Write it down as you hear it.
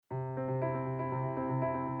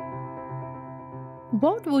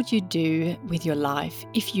What would you do with your life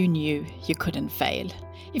if you knew you couldn't fail?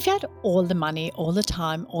 If you had all the money, all the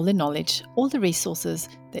time, all the knowledge, all the resources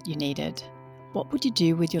that you needed, what would you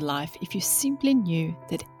do with your life if you simply knew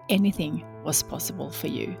that anything was possible for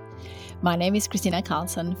you? My name is Kristina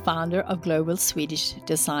Karlsson, founder of global Swedish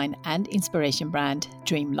design and inspiration brand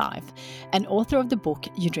Dream Life, and author of the book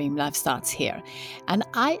Your Dream Life Starts Here. And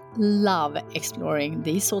I love exploring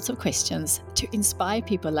these sorts of questions to inspire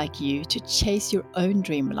people like you to chase your own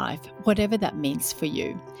dream life, whatever that means for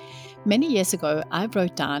you. Many years ago, I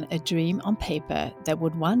wrote down a dream on paper that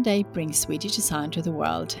would one day bring Swedish design to the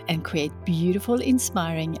world and create beautiful,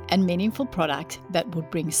 inspiring, and meaningful products that would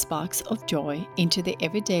bring sparks of joy into the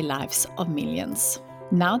everyday lives of millions.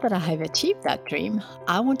 Now that I have achieved that dream,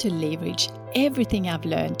 I want to leverage everything I've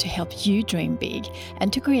learned to help you dream big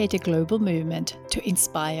and to create a global movement to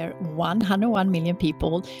inspire 101 million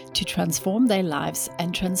people to transform their lives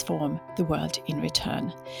and transform the world in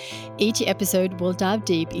return. Each episode will dive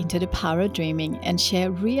deep into the power of dreaming and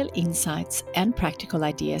share real insights and practical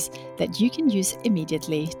ideas that you can use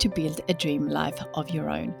immediately to build a dream life of your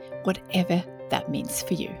own, whatever that means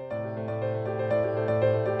for you.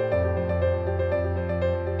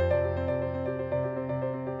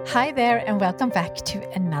 Hi there, and welcome back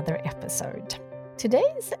to another episode.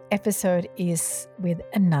 Today's episode is with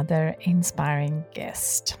another inspiring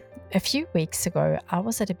guest. A few weeks ago, I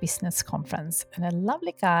was at a business conference and a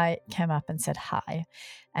lovely guy came up and said hi.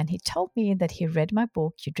 And he told me that he read my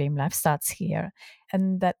book, Your Dream Life Starts Here,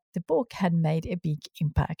 and that the book had made a big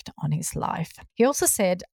impact on his life. He also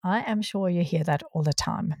said, I am sure you hear that all the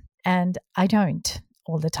time. And I don't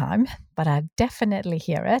all the time, but I definitely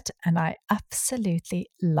hear it and I absolutely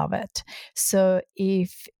love it. So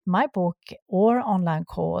if my book or online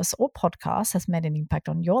course or podcast has made an impact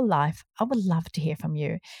on your life, I would love to hear from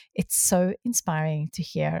you. It's so inspiring to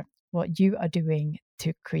hear what you are doing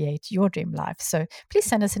to create your dream life. So please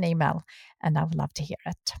send us an email and I would love to hear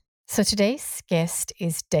it. So today's guest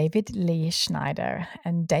is David Lee Schneider,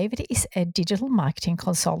 and David is a digital marketing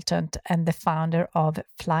consultant and the founder of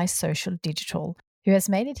Fly Social Digital, who has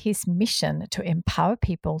made it his mission to empower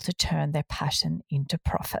people to turn their passion into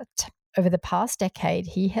profit. Over the past decade,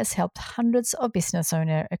 he has helped hundreds of business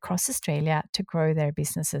owners across Australia to grow their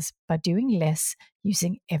businesses by doing less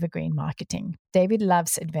using evergreen marketing. David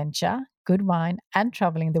loves adventure, good wine, and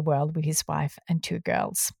traveling the world with his wife and 2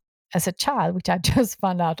 girls. As a child, which I just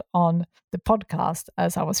found out on the podcast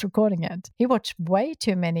as I was recording it, he watched way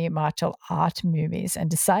too many martial art movies and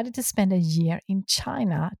decided to spend a year in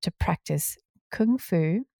China to practice Kung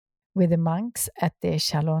Fu with the monks at the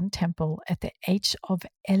Shaolin Temple at the age of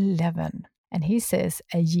 11. And he says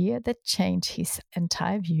a year that changed his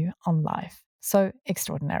entire view on life. So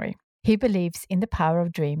extraordinary. He believes in the power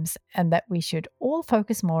of dreams and that we should all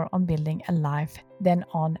focus more on building a life than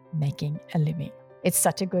on making a living. It's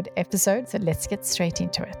such a good episode, so let's get straight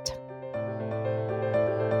into it.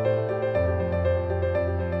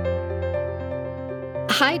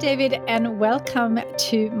 Hi, David, and welcome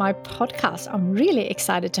to my podcast. I'm really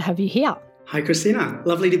excited to have you here. Hi, Kristina.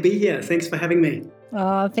 Lovely to be here. Thanks for having me.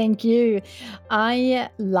 Oh, thank you. I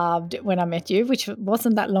loved when I met you, which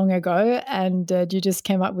wasn't that long ago, and you just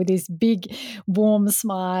came up with this big, warm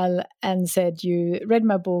smile and said you read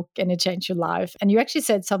my book and it changed your life. And you actually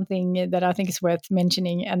said something that I think is worth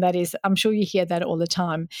mentioning, and that is, I'm sure you hear that all the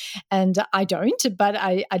time. And I don't, but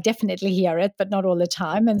I definitely hear it, but not all the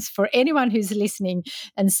time. And for anyone who's listening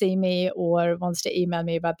and see me or wants to email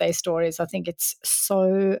me about their stories, I think it's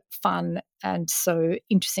so fun and so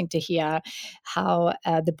interesting to hear how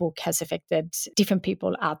the book has affected different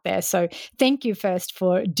people out there. So thank you first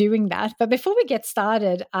for doing that. But before we get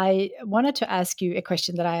started, I wanted to ask you a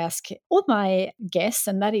question that I ask all my guests,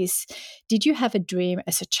 and that is, did you have a dream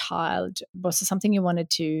as a child? Was it something you wanted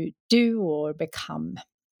to do or become?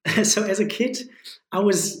 So as a kid, I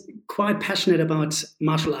was quite passionate about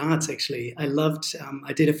martial arts, actually.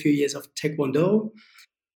 I did a few years of Taekwondo.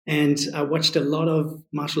 And I watched a lot of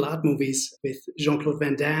martial art movies with Jean-Claude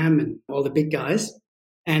Van Damme and all the big guys.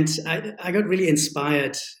 And I got really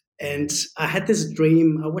inspired. And I had this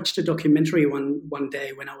dream. I watched a documentary one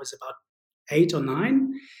day when I was about 8 or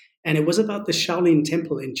 9. And it was about the Shaolin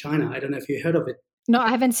Temple in China. I don't know if you heard of it. No, I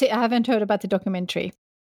haven't heard about the documentary.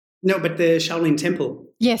 No, but the Shaolin Temple.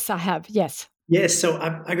 Yes, I have. Yes. Yes, so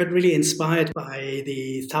I got really inspired by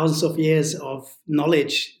the thousands of years of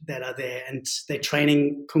knowledge that are there, and they're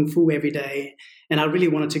training Kung Fu every day. And I really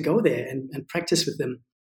wanted to go there and practice with them.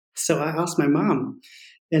 So I asked my mom,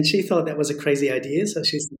 and she thought that was a crazy idea. So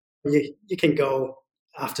she said, you can go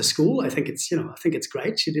after school. I think it's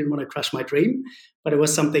great. She didn't want to crush my dream, but it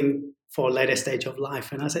was something for a later stage of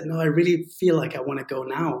life. And I said, no, I really feel like I want to go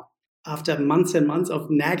now. After months and months of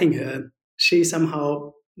nagging her, she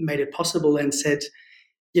somehow made it possible and said,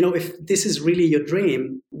 if this is really your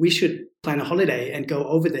dream, we should plan a holiday and go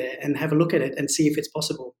over there and have a look at it and see if it's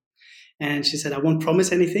possible. And she said, I won't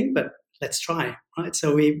promise anything, but let's try. Right?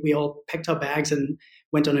 So we all packed our bags and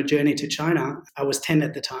went on a journey to China. I was 10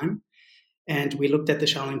 at the time. And we looked at the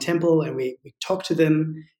Shaolin Temple and we talked to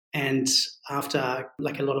them. And after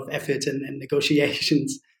like a lot of effort and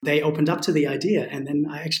negotiations, they opened up to the idea. And then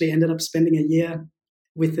I actually ended up spending a year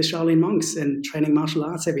with the Shaolin monks and training martial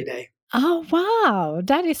arts every day. Oh, wow.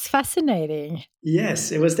 That is fascinating.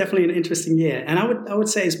 Yes, it was definitely an interesting year. And I would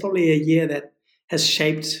say it's probably a year that has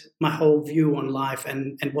shaped my whole view on life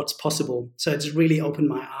and what's possible. So it's really opened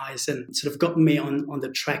my eyes and sort of gotten me on the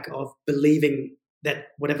track of believing that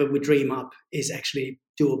whatever we dream up is actually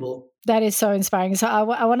doable. That is so inspiring. So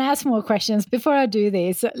I want to ask more questions. Before I do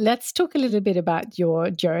this, let's talk a little bit about your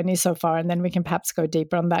journey so far, and then we can perhaps go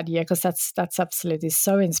deeper on that year, because that's absolutely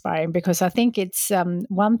so inspiring. Because I think it's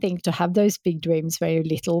one thing to have those big dreams very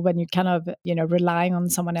little when you kind of, relying on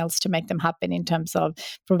someone else to make them happen in terms of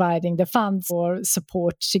providing the funds or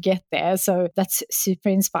support to get there. So that's super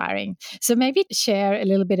inspiring. So maybe share a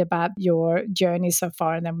little bit about your journey so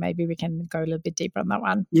far, and then maybe we can go a little bit deeper on that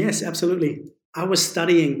one. Yes, absolutely. I was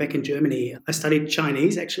studying back in Germany. I studied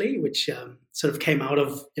Chinese, actually, which sort of came out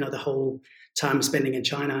of, the whole time spending in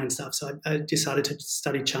China and stuff. So I decided to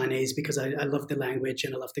study Chinese because I love the language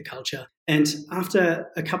and I love the culture. And after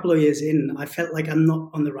a couple of years in, I felt like I'm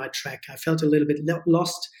not on the right track. I felt a little bit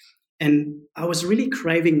lost, and I was really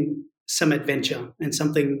craving some adventure and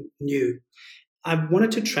something new. I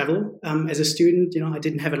wanted to travel as a student. I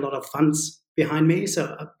didn't have a lot of funds behind me.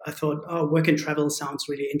 So I thought, work and travel sounds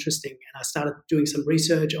really interesting. And I started doing some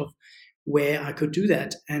research of where I could do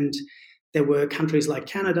that. And there were countries like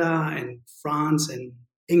Canada and France and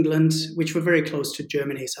England, which were very close to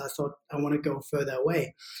Germany. So I thought, I want to go further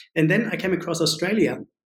away. And then I came across Australia.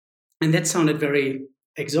 And that sounded very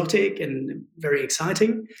exotic and very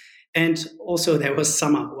exciting. And also there was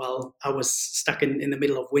summer while I was stuck in the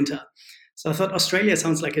middle of winter. So I thought Australia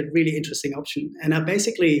sounds like a really interesting option. And I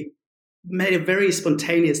basically made a very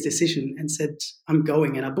spontaneous decision and said, I'm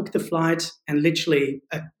going. And I booked the flight, and literally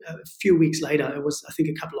a few weeks later, it was, I think,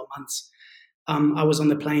 a couple of months, I was on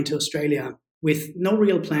the plane to Australia with no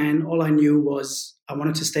real plan. All I knew was I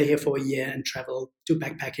wanted to stay here for a year and travel, do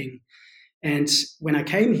backpacking. And when I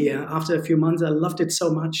came here, after a few months, I loved it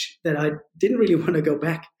so much that I didn't really want to go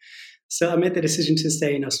back. So I made the decision to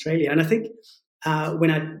stay in Australia. And I think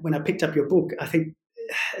when I picked up your book, I think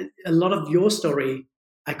a lot of your story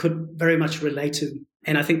I could very much relate to.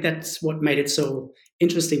 And I think that's what made it so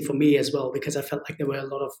interesting for me as well, because I felt like there were a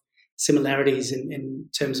lot of similarities in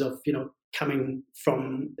terms of, coming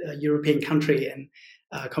from a European country and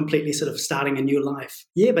completely sort of starting a new life.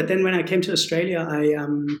 Yeah, but then when I came to Australia,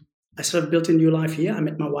 I sort of built a new life here. I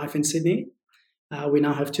met my wife in Sydney. We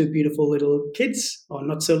now have two beautiful little kids, or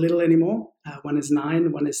not so little anymore. One is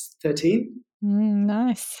 9, one is 13.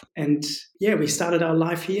 Nice. And yeah, we started our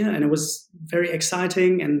life here, and it was very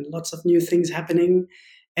exciting and lots of new things happening.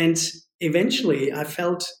 And eventually I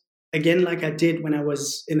felt again like I did when I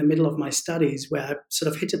was in the middle of my studies, where I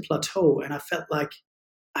sort of hit a plateau and I felt like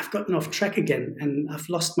I've gotten off track again and I've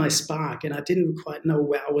lost my spark and I didn't quite know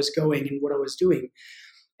where I was going and what I was doing.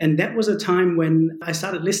 And that was a time when I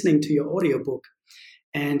started listening to your audiobook,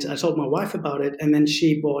 and I told my wife about it, and then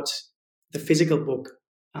she bought the physical book,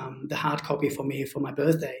 the hard copy for me for my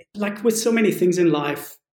birthday. Like with so many things in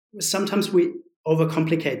life, sometimes we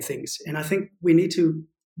overcomplicate things. And I think we need to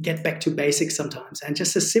get back to basics sometimes. And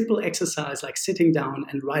just a simple exercise like sitting down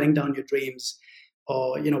and writing down your dreams,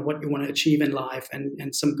 or what you want to achieve in life,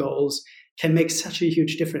 and some goals can make such a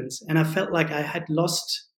huge difference. And I felt like I had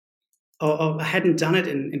lost, or I hadn't done it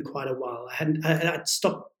in quite a while. I'd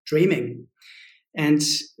stopped dreaming. And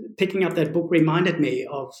picking up that book reminded me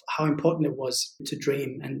of how important it was to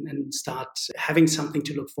dream and start having something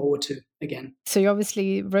to look forward to again. So you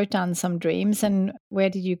obviously wrote down some dreams, and where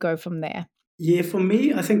did you go from there? Yeah, for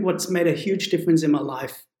me, I think what's made a huge difference in my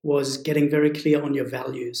life was getting very clear on your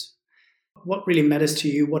values. What really matters to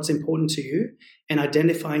you, what's important to you, and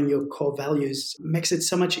identifying your core values makes it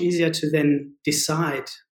so much easier to then decide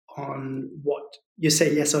on what you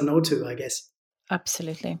say yes or no to, I guess.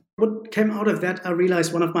 Absolutely. What came out of that, I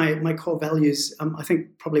realized one of my core values, I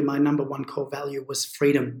think probably my number one core value was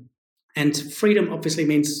freedom. And freedom obviously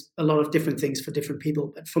means a lot of different things for different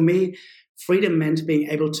people. But for me, freedom meant being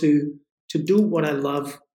able to do what I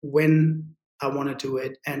love when I want to do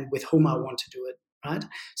it and with whom I want to do it, right?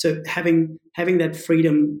 So having that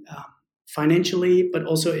freedom financially, but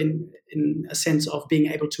also in a sense of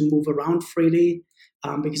being able to move around freely,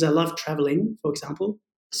 because I love traveling, for example.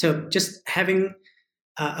 So just having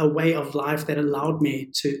a way of life that allowed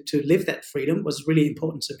me to live that freedom was really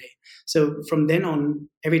important to me. So from then on,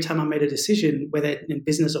 every time I made a decision, whether in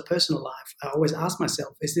business or personal life, I always asked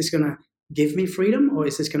myself, is this going to give me freedom, or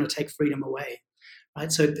is this going to take freedom away?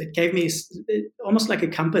 Right. So it gave me almost like a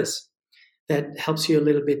compass that helps you a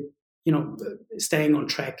little bit, staying on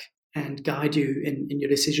track and guide you in your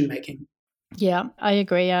decision making. Yeah, I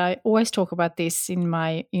agree. I always talk about this in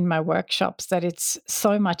my workshops, that it's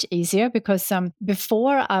so much easier because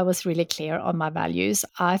before I was really clear on my values,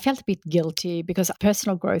 I felt a bit guilty because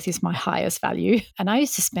personal growth is my highest value. And I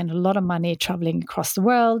used to spend a lot of money traveling across the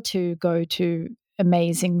world to go to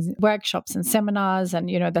amazing workshops and seminars, and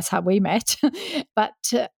that's how we met. But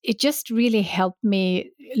it just really helped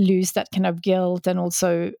me lose that kind of guilt, and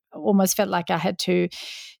also almost felt like I had to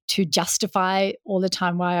justify all the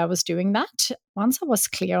time why I was doing that. Once I was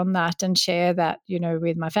clear on that and share that,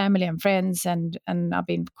 with my family and friends, and I've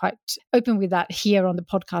been quite open with that here on the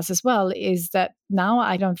podcast as well, is that now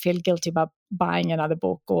I don't feel guilty about buying another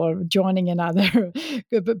book or joining another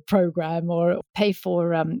program or pay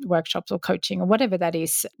for workshops or coaching or whatever that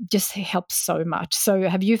is. Just helps so much. So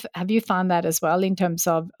have you found that as well in terms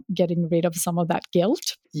of getting rid of some of that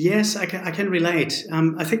guilt? Yes, I can relate.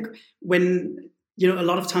 I think when a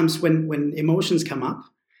lot of times when emotions come up,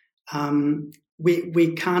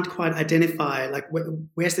 we can't quite identify like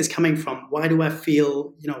where's this coming from? Why do I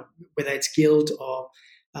feel whether it's guilt or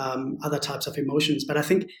other types of emotions? But I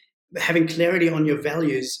think having clarity on your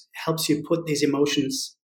values helps you put these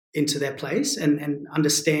emotions into their place and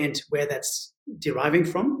understand where that's deriving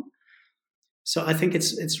from. So I think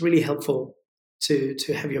it's really helpful to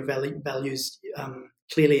have your values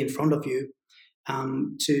clearly in front of you.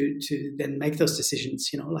 To then make those decisions,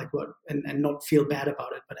 like what, and not feel bad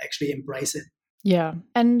about it, but actually embrace it. Yeah.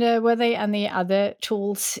 And were there any other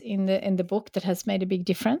tools in the book that has made a big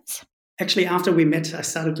difference? Actually, after we met, I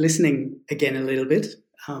started listening again a little bit,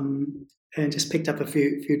 and just picked up a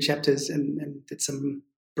few chapters and did some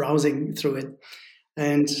browsing through it.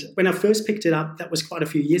 And when I first picked it up, that was quite a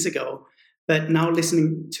few years ago. But now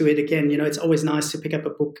listening to it again, it's always nice to pick up a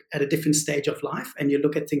book at a different stage of life and you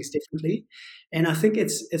look at things differently. And I think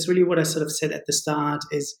it's really what I sort of said at the start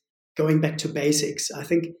is going back to basics. I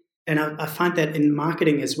think, and I find that in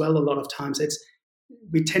marketing as well, a lot of times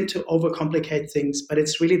we tend to overcomplicate things, but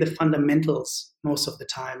it's really the fundamentals most of the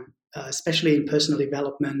time, especially in personal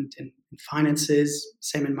development and in finances,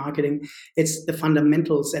 same in marketing. It's the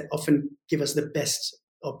fundamentals that often give us the best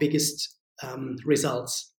or biggest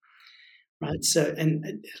results. Right. So, and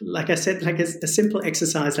like I said, like a simple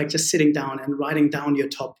exercise, like just sitting down and writing down your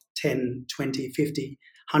top 10, 20, 50,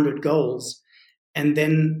 100 goals, and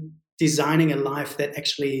then designing a life that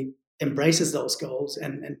actually embraces those goals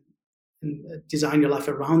and design your life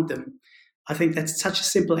around them. I think that's such a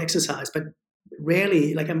simple exercise, but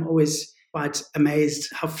rarely, like I'm always quite amazed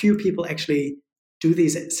how few people actually do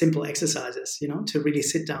these simple exercises, to really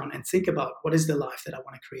sit down and think about what is the life that I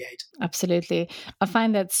want to create. Absolutely. I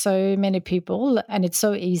find that so many people, and it's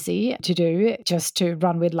so easy to do, just to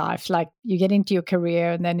run with life. Like you get into your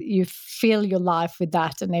career and then you fill your life with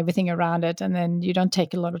that and everything around it. And then you don't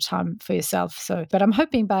take a lot of time for yourself. So, but I'm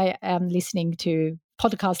hoping by listening to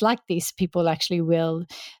podcasts like this, people actually will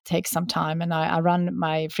take some time. And I run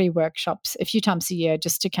my free workshops a few times a year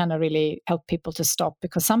just to kind of really help people to stop,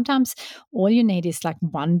 because sometimes all you need is like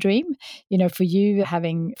one dream. For you,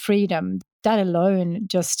 having freedom, that alone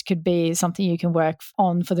just could be something you can work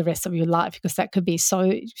on for the rest of your life, because that could be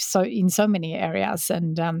so in so many areas,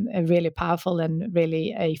 and a really powerful and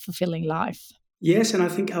really a fulfilling life. Yes, and I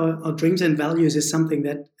think our dreams and values is something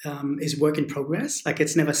that is work in progress. Like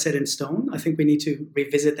it's never set in stone. I think we need to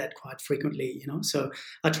revisit that quite frequently, So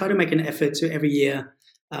I try to make an effort to every year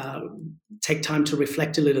take time to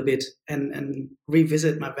reflect a little bit and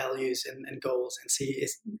revisit my values and goals and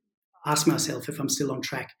ask myself if I'm still on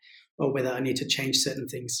track or whether I need to change certain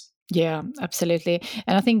things. Yeah, absolutely.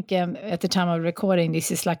 And I think at the time of recording, this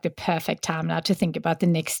is like the perfect time now to think about the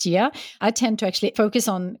next year. I tend to actually focus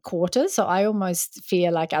on quarters. So I almost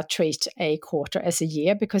feel like I treat a quarter as a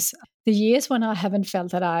year, because the years when I haven't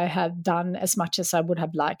felt that I have done as much as I would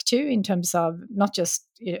have liked to, in terms of not just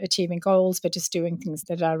achieving goals, but just doing things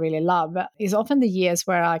that I really love, is often the years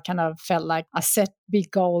where I kind of felt like I set big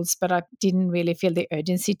goals, but I didn't really feel the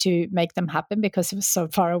urgency to make them happen because it was so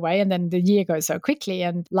far away. And then the year goes so quickly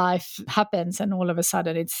and life happens. And all of a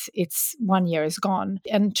sudden it's 1 year is gone.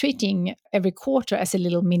 And treating every quarter as a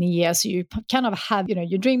little mini year. So you kind of have,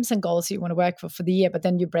 your dreams and goals you want to work for the year, but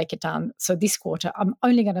then you break it down. So this quarter, I'm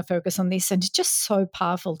only going to focus on this. And it's just so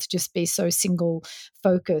powerful to just be so single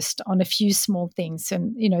focused on a few small things.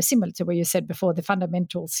 And, similar to what you said before, the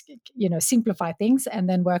fundamentals, simplify things and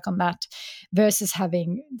then work on that versus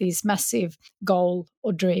having this massive goal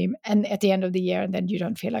or dream and at the end of the year, and then you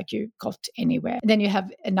don't feel like you got anywhere. And then you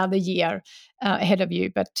have another year ahead of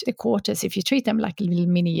you. But the quarters, if you treat them like little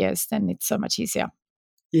mini years, then it's so much easier.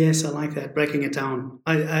 Yes, I like that, breaking it down.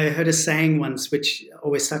 I heard a saying once, which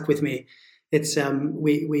always stuck with me. It's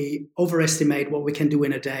we overestimate what we can do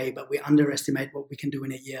in a day, but we underestimate what we can do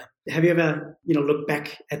in a year. Have you ever, looked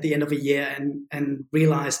back at the end of a year and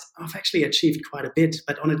realized, I've actually achieved quite a bit,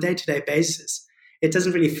 but on a day-to-day basis, it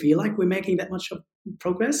doesn't really feel like we're making that much of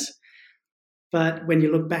progress. But when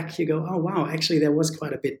you look back, you go, oh, wow, actually, there was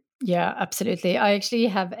quite a bit. Yeah, absolutely. I actually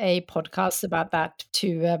have a podcast about that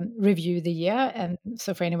to review the year. And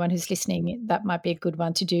so for anyone who's listening, that might be a good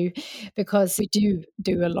one to do because we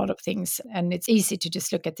do a lot of things and it's easy to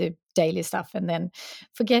just look at the daily stuff and then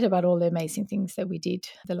forget about all the amazing things that we did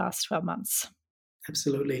the last 12 months.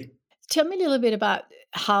 Absolutely. Tell me a little bit about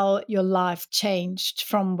how your life changed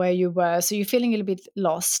from where you were. So you're feeling a little bit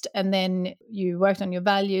lost and then you worked on your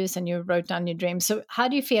values and you wrote down your dreams. So how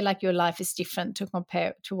do you feel like your life is different to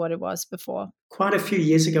compare to what it was before? Quite a few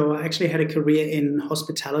years ago, I actually had a career in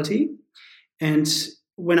hospitality. And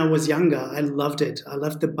when I was younger, I loved it. I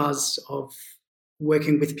loved the buzz of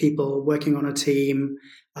working with people, working on a team,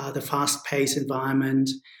 the fast-paced environment.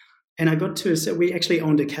 And so we actually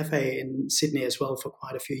owned a cafe in Sydney as well for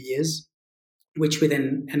quite a few years, which we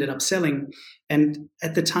then ended up selling. And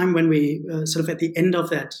at the time when we sort of at the end of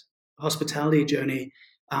that hospitality journey,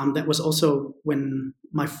 that was also when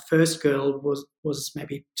my first girl was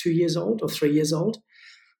maybe 2 years old or 3 years old.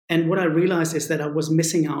 And what I realized is that I was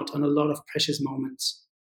missing out on a lot of precious moments.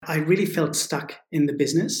 I really felt stuck in the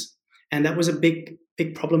business. And that was a big,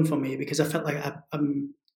 big problem for me because I felt like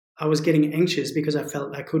I was getting anxious because I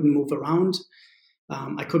felt I couldn't move around.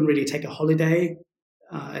 I couldn't really take a holiday.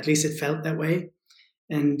 At least it felt that way.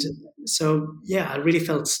 And so, I really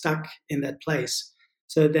felt stuck in that place.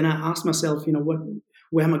 So then I asked myself,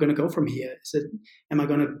 where am I going to go from here? Am I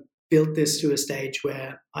going to build this to a stage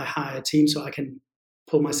where I hire a team so I can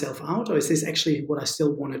pull myself out? Or is this actually what I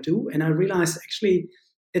still want to do? And I realized actually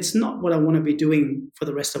it's not what I want to be doing for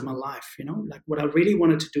the rest of my life. Like what I really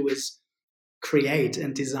wanted to do is create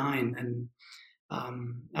and design. And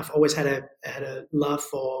I've always had a love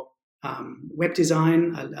for web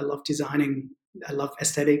design. I love designing. I love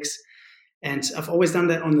aesthetics. And I've always done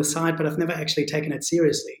that on the side, but I've never actually taken it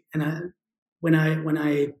seriously. And when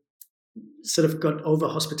I sort of got over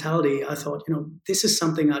hospitality, I thought, this is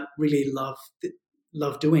something I really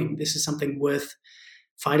love doing. This is something worth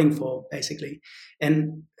fighting for, basically.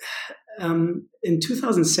 And in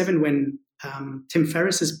 2007, when Tim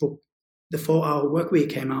Ferriss's book, The 4-Hour Workweek,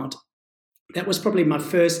 came out, that was probably my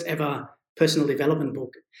first ever personal development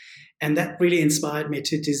book. And that really inspired me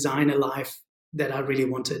to design a life that I really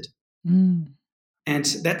wanted. And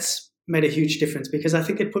that's made a huge difference because I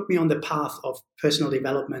think it put me on the path of personal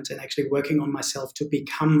development and actually working on myself to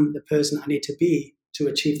become the person I need to be to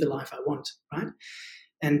achieve the life I want, right?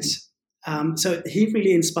 And so he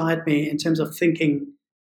really inspired me in terms of thinking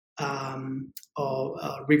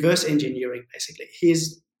or reverse engineering, basically.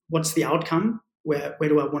 What's the outcome? Where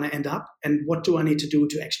do I want to end up? And what do I need to do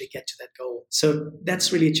to actually get to that goal? So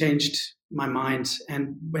that's really changed my mind.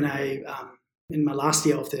 And when in my last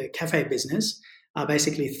year of the cafe business, I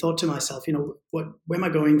basically thought to myself, where am I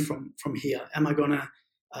going from here? Am I going to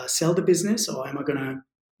sell the business, or am I going to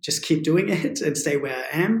just keep doing it and stay where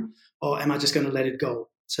I am? Or am I just going to let it go?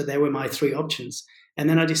 So there were my three options. And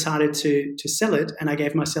then I decided to sell it, and I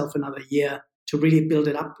gave myself another year to really build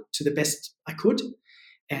it up to the best I could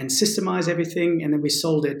and systemize everything. And then we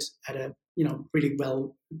sold it at a really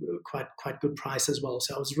quite good price as well.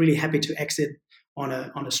 So I was really happy to exit on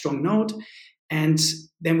a strong note. And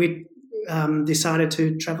then we decided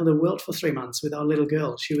to travel the world for 3 months with our little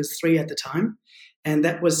girl. She was 3 at the time. And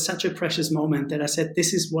that was such a precious moment that I said,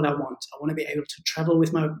 this is what I want. I want to be able to travel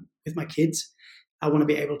with my kids. I want to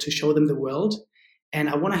be able to show them the world. And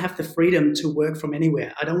I want to have the freedom to work from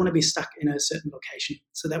anywhere. I don't want to be stuck in a certain location.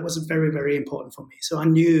 So that was very, very important for me. So I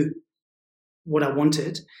knew what I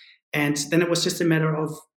wanted. And then it was just a matter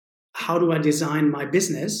of how do I design my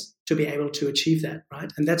business to be able to achieve that,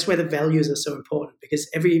 right? And that's where the values are so important, because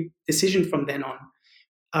every decision from then on,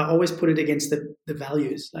 I always put it against the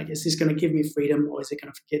values. Like, is this going to give me freedom, or is it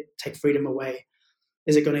going to take freedom away?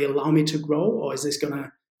 Is it going to allow me to grow, or is this going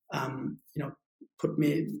to, put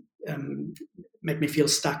me, make me feel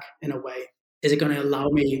stuck in a way? Is it going to allow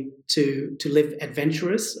me to live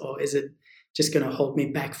adventurous, or is it just going to hold me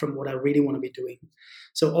back from what I really want to be doing?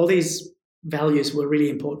 So all these values were really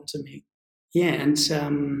important to me. Yeah, and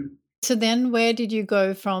so then where did you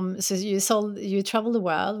go from? So you traveled the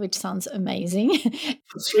world, which sounds amazing.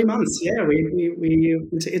 for 3 months, yeah, we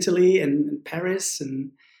went to Italy and Paris,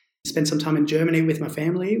 and spent some time in Germany with my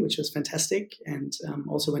family, which was fantastic, and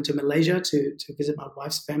also went to Malaysia to visit my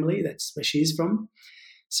wife's family. That's where she's from.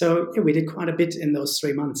 So yeah, we did quite a bit in those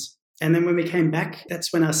 3 months. And then when we came back,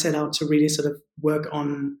 that's when I set out to really sort of work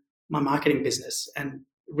on my marketing business and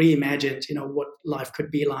reimagined, what life could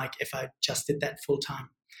be like if I just did that full time.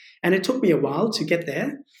 And it took me a while to get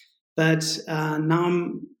there, but now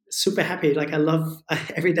I'm super happy. Like, I love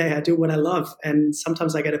every day I do what I love, and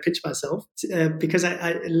sometimes I get to pinch myself because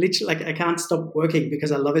I literally, like, I can't stop working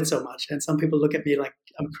because I love it so much. And some people look at me like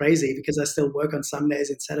I'm crazy because I still work on Sundays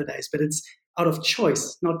and Saturdays, but it's out of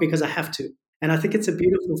choice, not because I have to. And I think it's a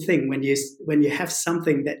beautiful thing when you have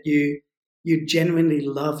something that you genuinely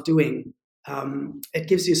love doing. It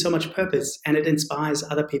gives you so much purpose, and it inspires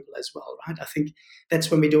other people as well, right? I think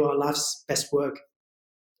that's when we do our life's best work,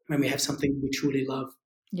 when we have something we truly love.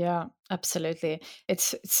 Yeah, absolutely.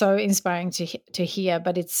 It's so inspiring to hear,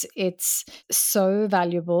 but it's so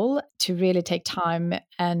valuable to really take time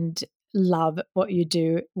and love what you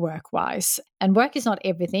do work-wise. And work is not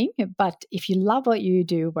everything, but if you love what you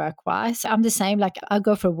do work-wise, I'm the same. Like, I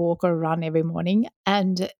go for a walk or a run every morning,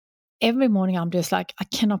 and every morning I'm just like, I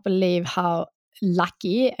cannot believe how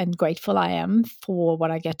lucky and grateful I am for what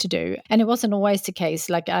I get to do. And it wasn't always the case.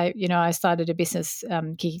 Like, I started a business,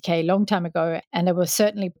 KKK, a long time ago, and there were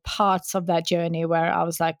certainly parts of that journey where I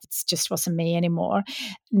was like, it just wasn't me anymore.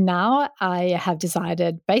 Now I have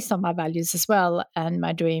decided, based on my values as well and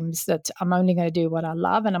my dreams, that I'm only going to do what I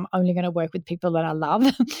love, and I'm only going to work with people that I love.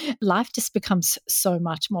 Life just becomes so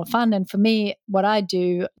much more fun. And for me, what I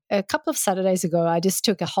do, a couple of Saturdays ago, I just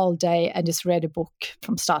took a whole day and just read a book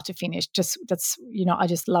from start to finish. I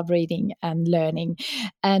just love reading and learning.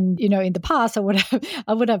 And, in the past, I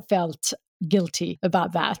would have felt guilty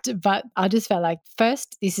about that. But I just felt like,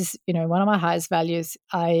 first, this is, one of my highest values.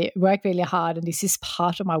 I work really hard, and this is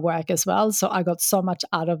part of my work as well. So I got so much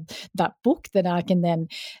out of that book that I can then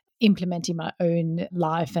implement in my own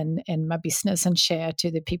life and my business and share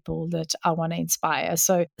to the people that I want to inspire.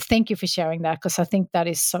 So thank you for sharing that, because I think that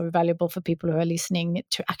is so valuable for people who are listening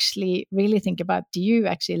to actually really think about, do you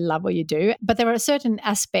actually love what you do? But there are a certain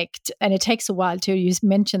aspect, and it takes a while too. You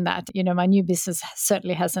mentioned that, my new business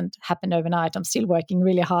certainly hasn't happened overnight. I'm still working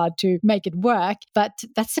really hard to make it work, but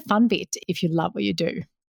that's the fun bit if you love what you do.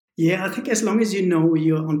 Yeah, I think as long as you know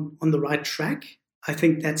you're on the right track, I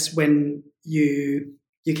think that's when you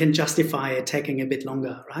can justify it taking a bit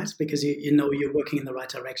longer, right? Because you know you're working in the right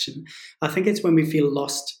direction. I think it's when we feel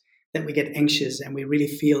lost that we get anxious, and we really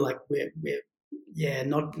feel like we're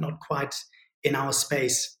not quite in our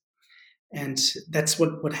space. And that's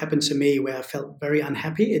what happened to me, where I felt very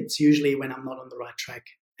unhappy. It's usually when I'm not on the right track.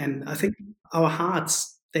 And I think our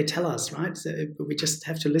hearts, they tell us, right? We just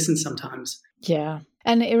have to listen sometimes. Yeah.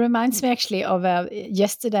 And it reminds me actually of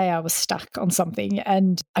yesterday I was stuck on something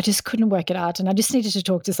and I just couldn't work it out, and I just needed to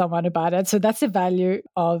talk to someone about it. So that's the value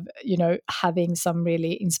of, having some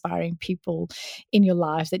really inspiring people in your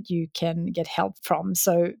life that you can get help from.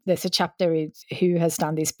 So there's a chapter who has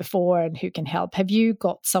done this before and who can help. Have you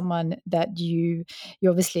got someone that you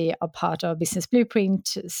obviously are part of Business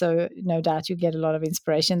Blueprint, so no doubt you get a lot of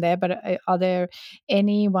inspiration there, but are there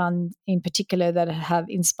anyone in particular that have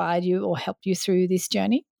inspired you or helped you through this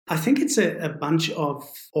journey? I think it's a bunch of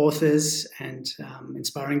authors and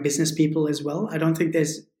inspiring business people as well. I don't think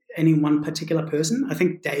there's any one particular person. I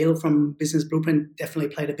think Dale from Business Blueprint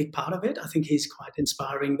definitely played a big part of it. I think he's quite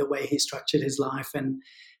inspiring, the way he structured his life, and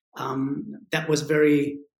that was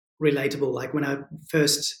very relatable. Like, when I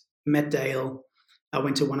first met Dale, I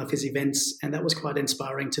went to one of his events, and that was quite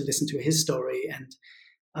inspiring to listen to his story. And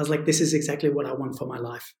I was like, this is exactly what I want for my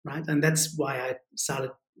life, right? And that's why I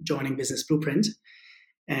started joining Business Blueprint.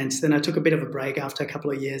 And then I took a bit of a break after a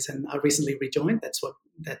couple of years, and I recently rejoined. That's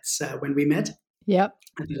when we met. Yep.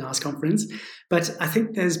 At the last conference. But I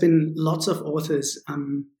think there's been lots of authors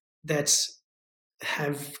that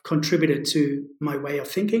have contributed to my way of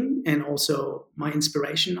thinking and also my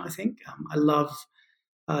inspiration, I think. I love,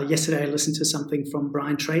 yesterday I listened to something from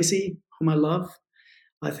Brian Tracy, whom I love.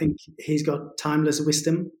 I think he's got timeless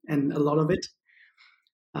wisdom and a lot of it.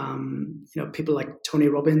 People like Tony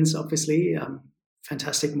Robbins, obviously,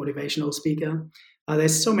 fantastic motivational speaker.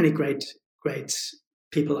 There's so many great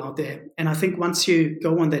people out there. And I think once you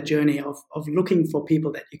go on that journey of looking for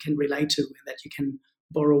people that you can relate to and that you can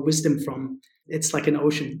borrow wisdom from, it's like an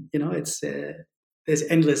ocean. There's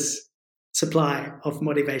endless supply of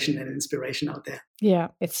motivation and inspiration out there. Yeah,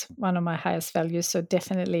 it's one of my highest values. So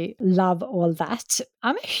definitely love all that.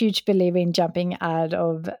 I'm a huge believer in jumping out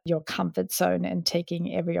of your comfort zone and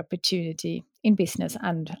taking every opportunity in business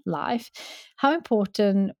and life. How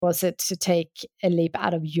important was it to take a leap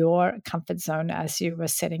out of your comfort zone as you were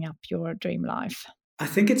setting up your dream life? I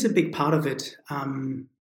think it's a big part of it. And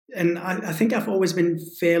I think I've always been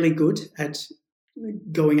fairly good at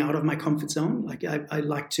going out of my comfort zone. Like I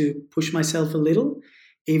like to push myself a little,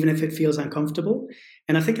 even if it feels uncomfortable.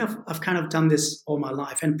 And I think I've kind of done this all my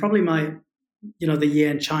life. And probably the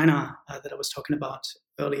year in China that I was talking about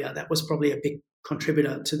earlier, that was probably a big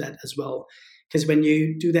contributor to that as well. Because when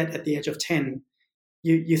you do that at the age of 10,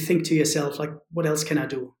 you think to yourself, like, what else can I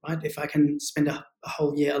do, right? If I can spend a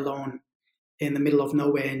whole year alone in the middle of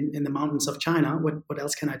nowhere in the mountains of China, what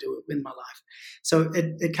else can I do in my life? So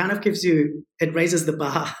it kind of it raises the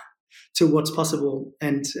bar to what's possible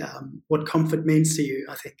and what comfort means to you,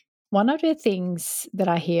 I think. One of the things that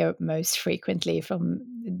I hear most frequently from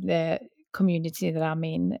the community that I'm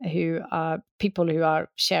in, who are people who are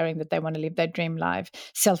sharing that they want to live their dream life,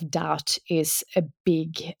 self-doubt is a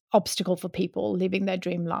big obstacle for people living their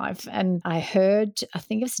dream life. And I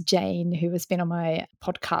think it was Jane, who has been on my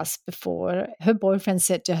podcast before, her boyfriend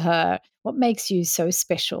said to her, what makes you so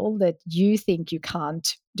special that you think you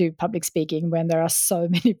can't do public speaking when there are so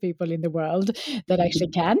many people in the world that actually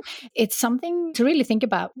can? It's something to really think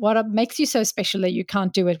about. What makes you so special that you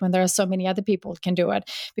can't do it when there are so many other people can do it?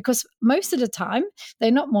 Because most of the time,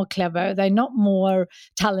 they're not more clever, they're not more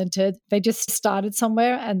talented. They just started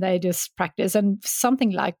somewhere and they just practice. And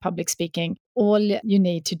something like public speaking, all you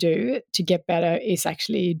need to do to get better is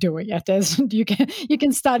actually doing it. You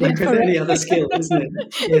can study like with any other skill, isn't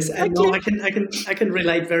it? Yes, and no, I can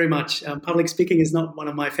relate very much. Public speaking is not one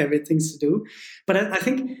of my favorite things to do, but I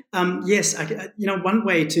think yes, one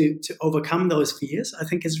way to overcome those fears, I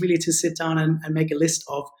think, is really to sit down and make a list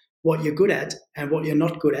of what you're good at and what you're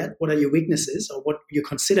not good at. What are your weaknesses, or what you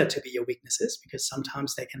consider to be your weaknesses, because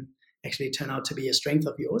sometimes they can actually turn out to be a strength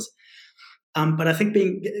of yours. But I think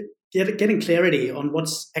getting clarity on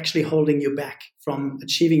what's actually holding you back from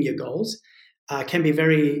achieving your goals can be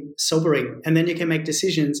very sobering. And then you can make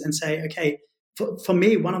decisions and say, okay, for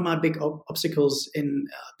me, one of my big obstacles in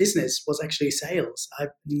business was actually sales. I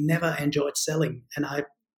never enjoyed selling, and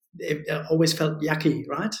it always felt yucky,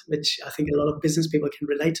 right? Which I think a lot of business people can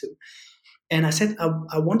relate to. And I said,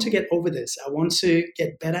 I want to get over this. I want to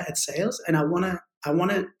get better at sales, and I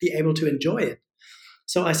want to be able to enjoy it.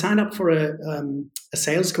 So I signed up for a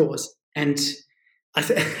sales course, and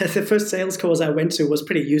the first sales course I went to was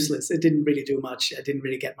pretty useless. It didn't really do much. I didn't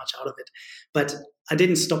really get much out of it. But I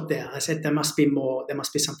didn't stop there. I said, there must be more. There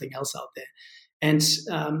must be something else out there. And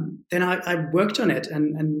then I worked on it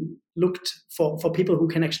and looked for people who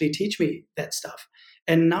can actually teach me that stuff.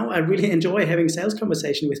 And now I really enjoy having sales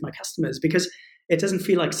conversation with my customers, because it doesn't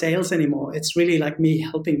feel like sales anymore. It's really like me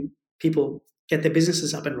helping people get their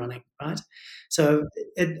businesses up and running, right? So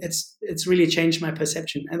it's really changed my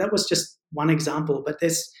perception. And that was just one example, but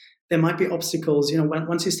there might be obstacles.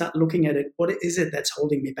 Once you start looking at it, what is it that's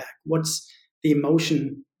holding me back? What's the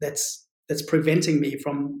emotion that's preventing me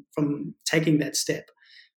from taking that step,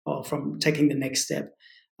 or from taking the next step?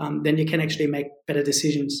 Then you can actually make better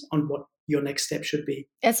decisions on what your next step should be.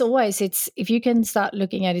 As always, if you can start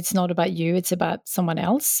looking at it's not about you, it's about someone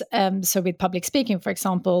else. So with public speaking, for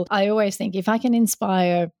example, I always think if I can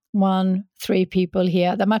inspire 1-3 people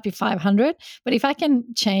here, that might be 500. But if I can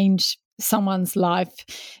change someone's life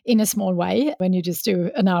in a small way, when you just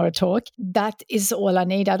do an hour talk, that is all I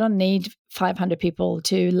need. I don't need 500 people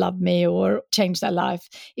to love me or change their life.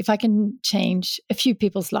 If I can change a few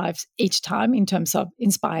people's lives each time in terms of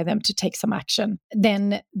inspire them to take some action,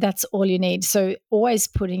 then that's all you need. So always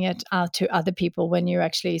putting it out to other people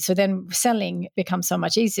so then selling becomes so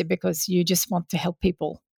much easier, because you just want to help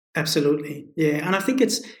people. Absolutely. Yeah. And I think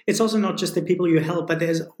it's also not just the people you help, but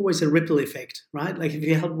there's always a ripple effect, right? Like if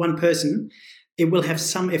you help one person, it will have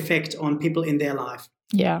some effect on people in their life.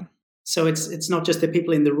 Yeah. So it's not just the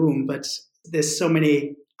people in the room, but there's so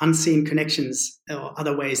many unseen connections or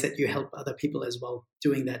other ways that you help other people as well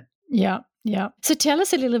doing that. Yeah, yeah. So tell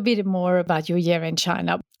us a little bit more about your year in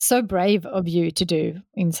China. So brave of you to do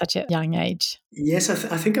in such a young age. Yes,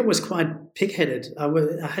 I think I was quite pig-headed.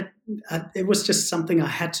 It was just something I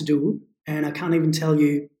had to do, and I can't even tell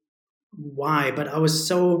you why, but I was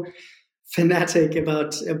so fanatic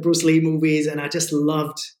about Bruce Lee movies, and I just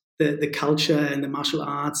loved the culture and the martial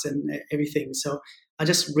arts and everything. So I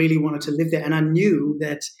just really wanted to live there, and I knew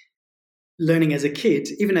that learning as a kid,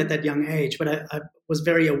 even at that young age, but I was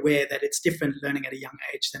very aware that it's different learning at a young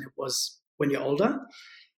age than it was when you're older.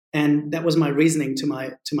 And that was my reasoning to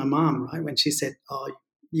my mom, right? When she said, "Oh,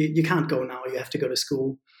 you can't go now. You have to go to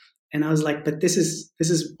school." And I was like, "But this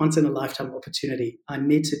is once in a lifetime opportunity. I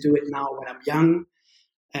need to do it now when I'm young."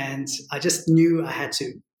 And I just knew I had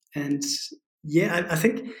to. And yeah, I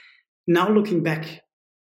think now looking back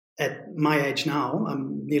at my age now,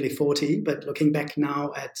 I'm nearly 40, but looking back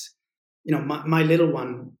now at my little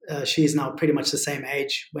one, she is now pretty much the same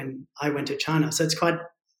age when I went to China. So it's quite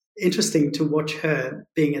interesting to watch her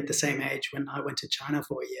being at the same age when I went to China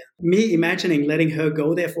for a year. Me imagining letting her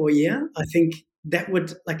go there for a year, I think that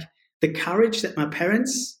would, like, the courage that my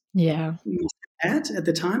parents must have had at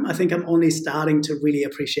the time, I think I'm only starting to really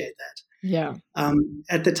appreciate that. Yeah.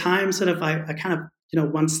 At the time, sort of, I kind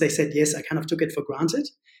of, once they said yes, I kind of took it for granted.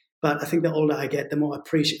 But I think the older I get, the more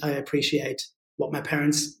I appreciate what my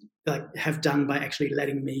parents have done by actually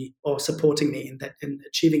letting me or supporting me in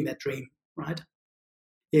achieving that dream, right?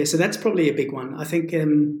 Yeah, so that's probably a big one. I think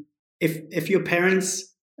if your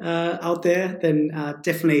parents out there, then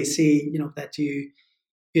definitely see that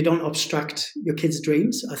you don't obstruct your kids'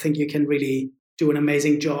 dreams. I think you can really do an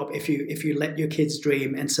amazing job if you let your kids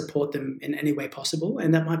dream and support them in any way possible.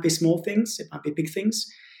 And that might be small things, it might be big things.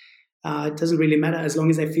 It doesn't really matter as long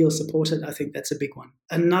as they feel supported. I think that's a big one.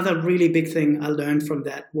 Another really big thing I learned from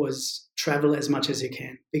that was travel as much as you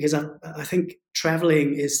can, because I think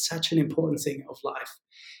traveling is such an important thing of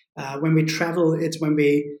life. When we travel, it's when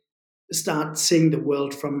we start seeing the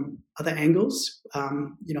world from other angles.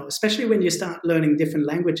 Especially when you start learning different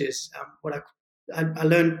languages. I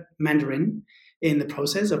learned Mandarin in the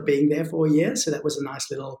process of being there for a year, so that was a nice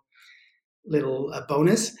little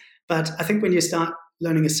bonus. But I think when you start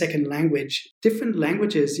learning a second language, different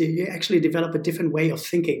languages, you actually develop a different way of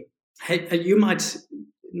thinking. You might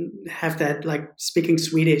have that, like speaking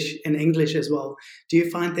Swedish and English as well. Do you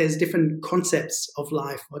find there's different concepts of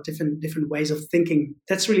life or different ways of thinking?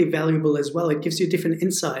 That's really valuable as well. It gives you different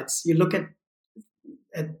insights. You look at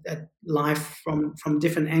life from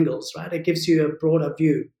different angles, right? It gives you a broader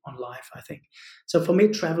view on life, I think. So for me,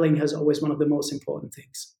 traveling has always one of the most important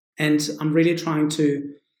things. And I'm really trying to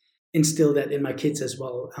instill that in my kids as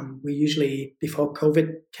well. We usually, before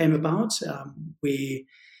COVID came about,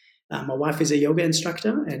 my wife is a yoga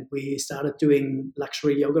instructor, and we started doing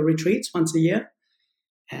luxury yoga retreats once a year.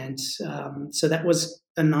 And so that was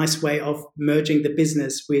a nice way of merging the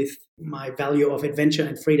business with my value of adventure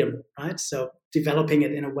and freedom, right? So developing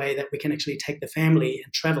it in a way that we can actually take the family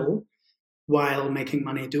and travel while making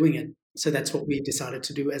money doing it. So that's what we decided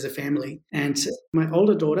to do as a family. And my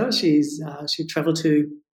older daughter, she traveled to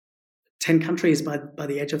 10 countries by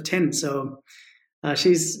the age of 10. So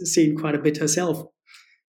she's seen quite a bit herself.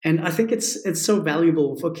 And I think it's so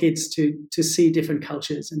valuable for kids to see different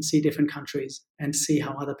cultures and see different countries and see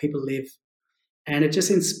how other people live. And it just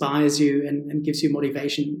inspires you and gives you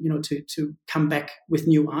motivation, to come back with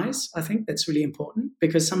new eyes. I think that's really important,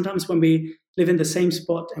 because sometimes when we live in the same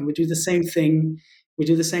spot and we do the same thing, we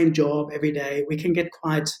do the same job every day, we can get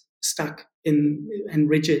quite stuck in and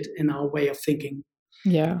rigid in our way of thinking.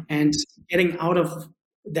 Yeah. And getting out of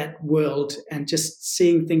that world and just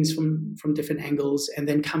seeing things from different angles, and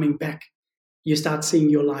then coming back, you start seeing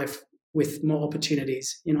your life with more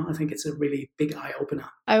opportunities. I think it's a really big eye opener.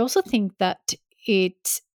 I also think that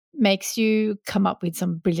it makes you come up with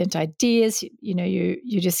some brilliant ideas.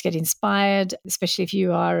 You just get inspired, especially if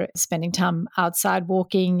you are spending time outside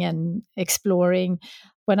walking and exploring.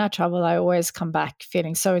 When I travel, I always come back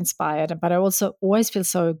feeling so inspired, but I also always feel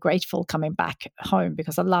so grateful coming back home,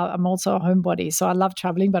 because I'm also a homebody. So I love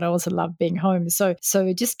traveling, but I also love being home. So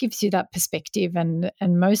it just gives you that perspective. And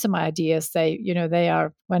most of my ideas, they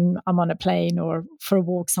are when I'm on a plane or for a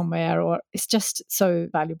walk somewhere, or it's just so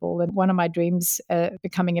valuable. And one of my dreams,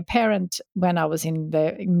 becoming a parent, when I was in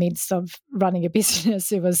the midst of running a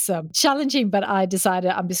business, it was challenging, but I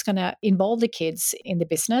decided I'm just going to involve the kids in the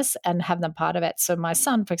business and have them part of it. So my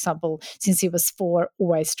son, for example, since he was 4,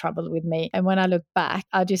 always traveled with me. And when I look back,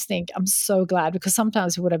 I just think I'm so glad, because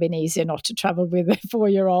sometimes it would have been easier not to travel with a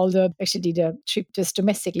 4-year-old. I actually did a trip just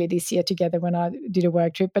domestically this year together when I did a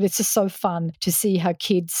work trip. But it's just so fun to see how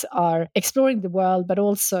kids are exploring the world, but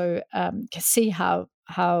also see how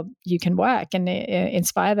how you can work and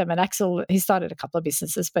inspire them. And Axel, he started a couple of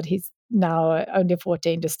businesses, but he's now only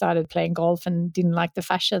 14, just started playing golf and didn't like the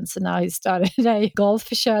fashion. So now he started a golf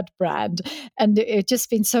shirt brand. And it's just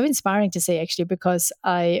been so inspiring to see, actually, because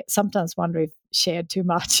I sometimes wonder if shared too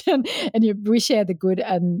much we share the good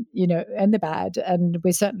and and the bad, and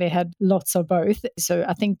we certainly had lots of both. So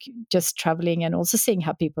I think just traveling and also seeing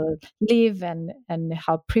how people live and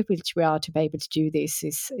how privileged we are to be able to do this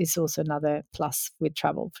is also another plus with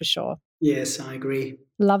travel, for sure. Yes, I agree.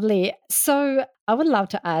 Lovely. So I would love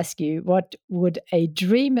to ask you, what would a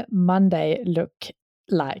dream Monday look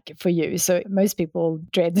like for you? So most people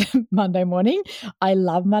dread Monday morning. I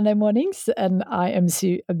love Monday mornings, and I'm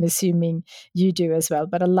assuming you do as well.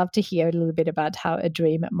 But I'd love to hear a little bit about how a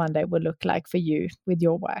dream Monday would look like for you with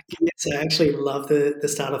your work. Yes, I actually love the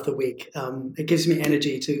start of the week. It gives me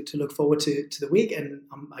energy to look forward to the week, and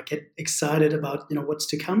I get excited about what's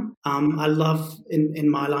to come. I love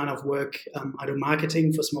in my line of work. I do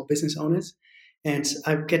marketing for small business owners. And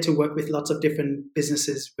I get to work with lots of different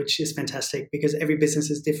businesses, which is fantastic because every business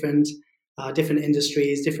is different, different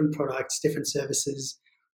industries, different products, different services.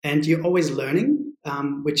 And you're always learning,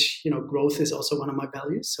 which, growth is also one of my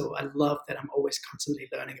values. So I love that I'm always constantly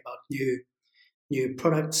learning about new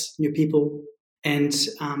products, new people. And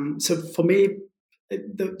so for me,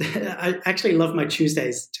 I actually love my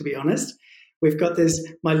Tuesdays, to be honest. We've got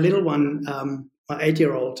my little one, my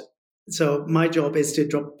 8-year-old. So my job is to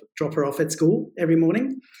drop her off at school every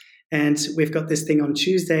morning. And we've got this thing on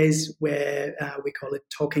Tuesdays where we call it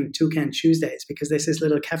Talking Toucan Tuesdays, because there's this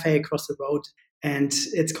little cafe across the road and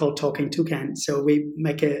it's called Talking Toucan. So we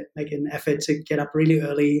make an effort to get up really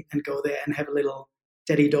early and go there and have a little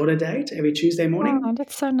daddy-daughter date every Tuesday morning. Oh,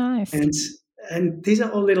 that's so nice. And these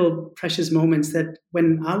are all little precious moments that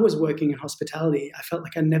when I was working in hospitality, I felt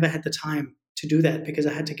like I never had the time to do that because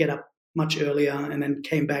I had to get up much earlier and then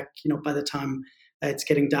came back, by the time it's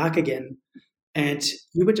getting dark again. And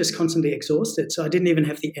you were just constantly exhausted. So I didn't even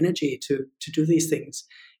have the energy to do these things.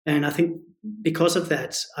 And I think because of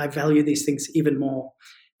that, I value these things even more.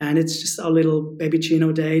 And it's just our little baby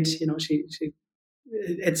Chino date.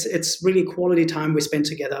 It's really quality time we spend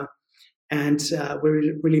together. And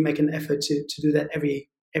we really make an effort to do that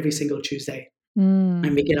every single Tuesday.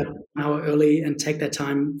 And we get up an hour early and take that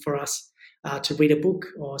time for us to read a book,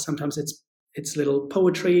 or sometimes it's little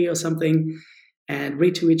poetry or something, and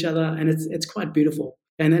read to each other, and it's quite beautiful.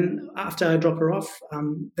 And then after I drop her off,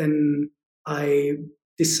 then I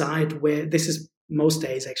decide where. This is most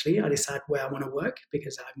days actually. I decide where I want to work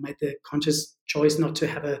because I made the conscious choice not to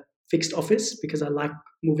have a fixed office because I like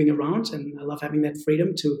moving around and I love having that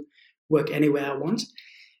freedom to work anywhere I want.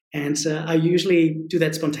 And I usually do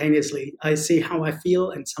that spontaneously. I see how I feel,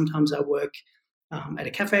 and sometimes I work at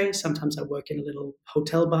a cafe. Sometimes I work in a little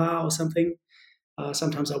hotel bar or something.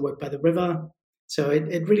 Sometimes I work by the river. So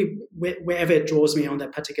it really, wherever it draws me on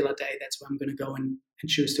that particular day, that's where I'm going to go and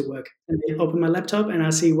choose to work. And then open my laptop and I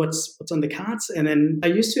see what's on the cards. And then I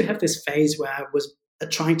used to have this phase where I was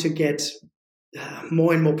trying to get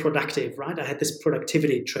more and more productive, right? I had this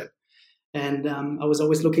productivity trip. And I was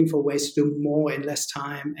always looking for ways to do more in less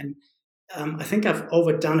time. And I think I've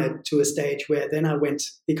overdone it to a stage where then I went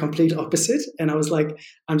the complete opposite. And I was like,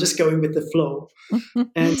 I'm just going with the flow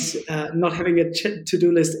and not having a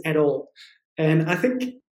to-do list at all. And I think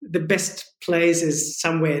the best place is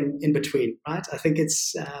somewhere in between, right? I think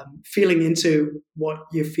it's feeling into what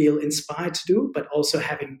you feel inspired to do, but also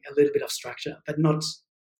having a little bit of structure, but not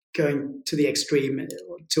going to the extreme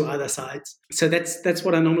to either sides. So that's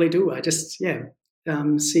what I normally do. I just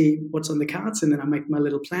see what's on the cards, and then I make my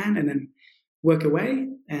little plan, and then work away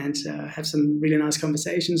and have some really nice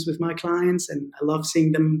conversations with my clients. And I love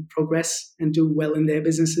seeing them progress and do well in their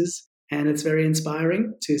businesses. And it's very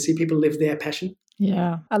inspiring to see people live their passion.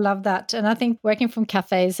 Yeah, I love that. And I think working from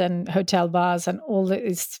cafes and hotel bars and all that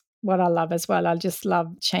is what I love as well. I just love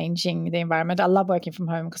changing the environment. I love working from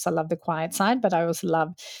home because I love the quiet side, but I also love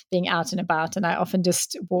being out and about. And I often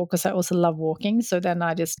just walk because I also love walking. So then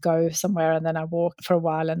I just go somewhere and then I walk for a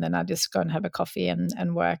while and then I just go and have a coffee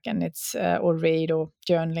and work, and it's or read or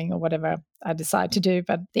journaling or whatever I decide to do.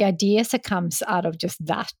 But the ideas that comes out of just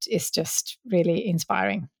that is just really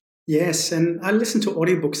inspiring. Yes, and I listen to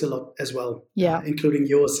audiobooks a lot as well, including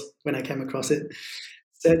yours when I came across it.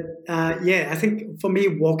 So, I think for me,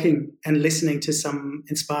 walking and listening to some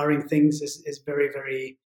inspiring things is very,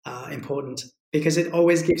 very important, because it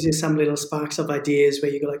always gives you some little sparks of ideas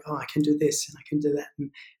where you go like, oh, I can do this and I can do that.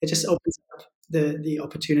 And it just opens up the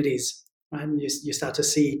opportunities, right? And you start to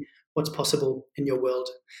see what's possible in your world.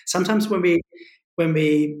 Sometimes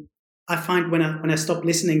I find when I stop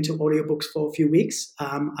listening to audiobooks for a few weeks,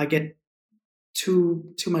 I get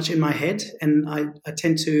too much in my head, and I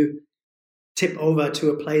tend to tip over to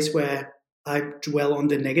a place where I dwell on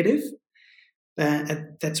the negative.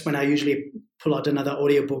 And that's when I usually pull out another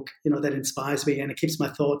audiobook, that inspires me and it keeps my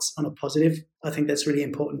thoughts on a positive. I think that's really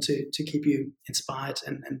important to keep you inspired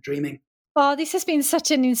and dreaming. Well, this has been such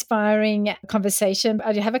an inspiring conversation.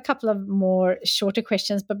 I have a couple of more shorter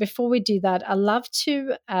questions, but before we do that, I'd love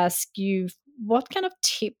to ask you, what kind of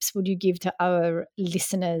tips would you give to our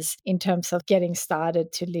listeners in terms of getting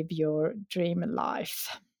started to live your dream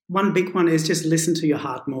life? One big one is just listen to your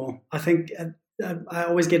heart more. I think I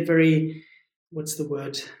always get very,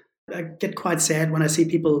 I get quite sad when I see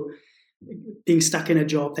people being stuck in a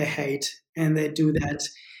job they hate and they do that.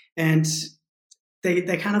 And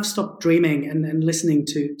they kind of stop dreaming and listening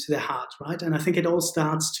to their heart, right? And I think it all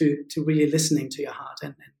starts to really listening to your heart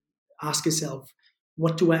and ask yourself,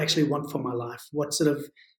 what do I actually want for my life? What sort of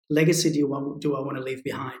legacy do I want to leave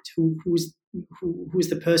behind? Who's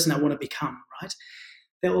the person I want to become, right?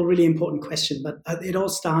 They're all really important questions, but it all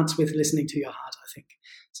starts with listening to your heart, I think.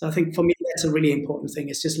 So I think for me, that's a really important thing.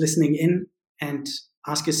 It's just listening in and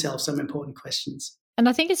ask yourself some important questions. And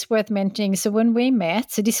I think it's worth mentioning. So when we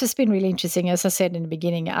met, so this has been really interesting. As I said in the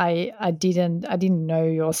beginning, I didn't know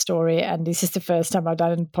your story, and this is the first time I've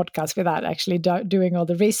done a podcast without actually doing all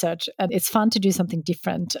the research. And it's fun to do something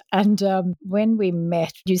different. And when we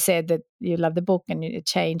met, you said that you love the book and it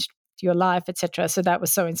changed your life, etc. So that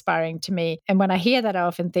was so inspiring to me. And when I hear that, I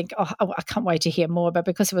often think, oh, I can't wait to hear more. But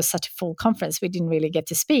because it was such a full conference, we didn't really get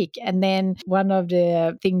to speak. And then one of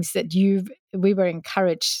the things that we were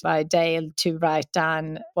encouraged by Dale to write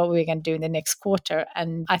down what we were going to do in the next quarter.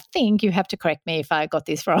 And I think you have to correct me if I got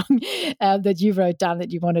this wrong, that you wrote down that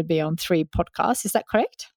you want to be on 3 podcasts. Is that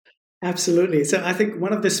correct? Absolutely. So I think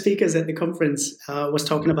one of the speakers at the conference was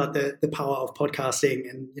talking about the power of podcasting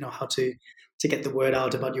and how to get the word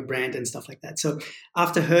out about your brand and stuff like that. So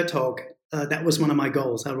after her talk, that was one of my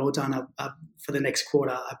goals. I wrote down for the next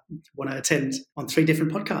quarter, I want to attend on 3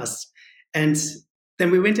 different podcasts. And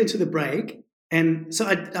then we went into the break. And so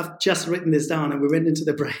I've just written this down, and we went into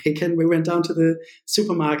the break and we went down to the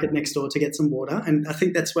supermarket next door to get some water. And I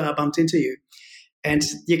think that's where I bumped into you. And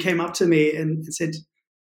you came up to me and said,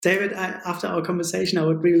 David, after our conversation, I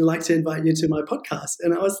would really like to invite you to my podcast.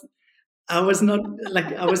 And I was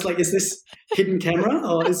like, is this hidden camera?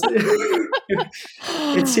 Or is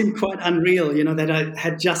it seemed quite unreal, that I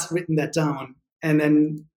had just written that down. And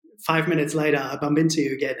then 5 minutes later, I bump into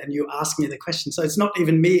you again and you ask me the question. So it's not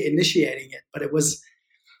even me initiating it, but it was,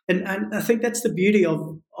 and I think that's the beauty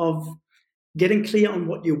of getting clear on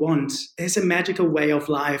what you want. There's a magical way of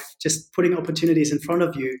life, just putting opportunities in front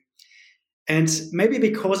of you. And maybe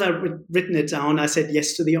because I've written it down, I said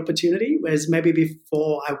yes to the opportunity, whereas maybe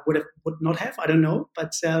before I would not have. I don't know.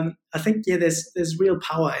 But I think, there's real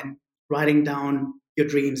power in writing down your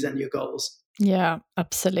dreams and your goals. Yeah,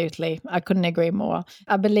 absolutely. I couldn't agree more.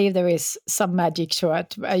 I believe there is some magic to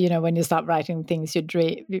it, when you start writing things,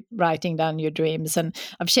 writing down your dreams. And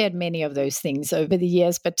I've shared many of those things over the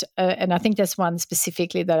years, but and I think there's one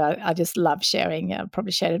specifically that I just love sharing. I've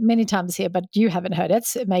probably shared it many times here, but you haven't heard it,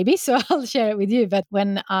 maybe, so I'll share it with you. But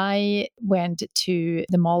when I went to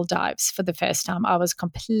the Maldives for the first time, I was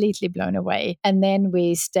completely blown away. And then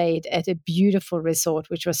we stayed at a beautiful resort,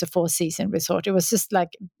 which was a 4-season resort. It was just like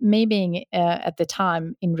me being at the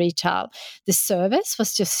time in retail, the service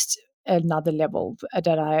was just another level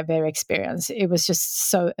that I have ever experienced. It was just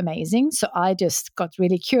so amazing. So I just got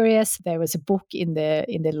really curious. There was a book in the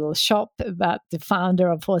little shop about the founder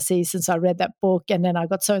of 4 Seasons. I read that book and then I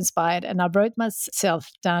got so inspired and I wrote myself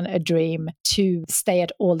down a dream to stay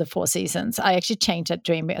at all the 4 Seasons. I actually changed that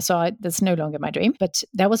dream. So that's no longer my dream, but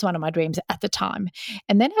that was one of my dreams at the time.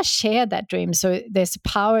 And then I shared that dream. So there's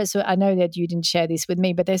power. So I know that you didn't share this with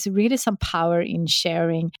me, but there's really some power in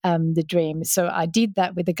sharing the dream. So I did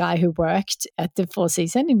that with the guy who worked at the 4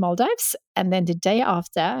 Seasons in Maldives. And then the day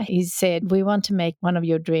after, he said, we want to make one of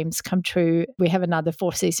your dreams come true. We have another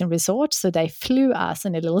 4 Seasons resort. So they flew us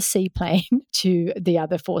in a little seaplane to the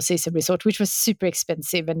other 4 Seasons resort, which was super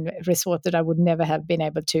expensive and a resort that I would never have been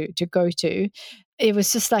able to go to. It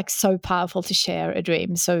was just like so powerful to share a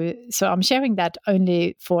dream. So I'm sharing that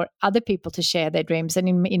only for other people to share their dreams. And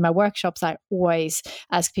in my workshops, I always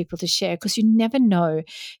ask people to share because you never know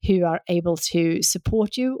who are able to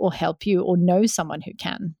support you or help you or know someone who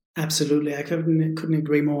can. Absolutely. I couldn't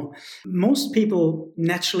agree more. Most people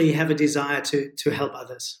naturally have a desire to help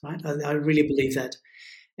others, right? I really believe that.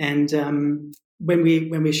 And when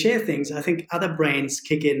we share things, I think other brains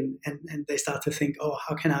kick in and they start to think, oh,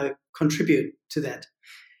 how can I contribute to that?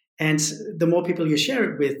 And the more people you share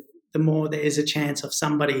it with, the more there is a chance of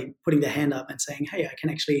somebody putting their hand up and saying, hey, I can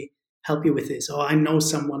actually help you with this, or I know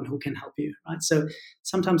someone who can help you, right? So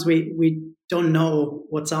sometimes we don't know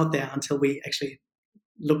what's out there until we actually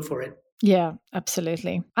look for it. Yeah,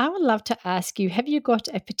 absolutely. I would love to ask you, have you got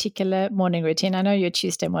a particular morning routine? I know your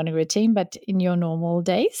Tuesday morning routine, but in your normal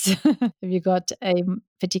days, have you got a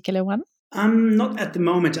particular one? Not at the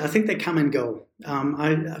moment. I think they come and go.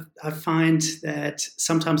 I find that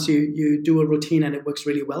sometimes you do a routine and it works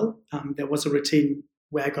really well. There was a routine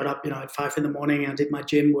where I got up, at 5 in the morning and did my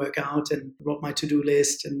gym workout and wrote my to-do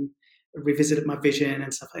list and revisited my vision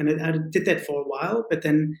and stuff. And I did that for a while, but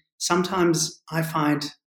then sometimes I find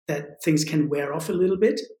that things can wear off a little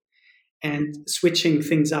bit, and switching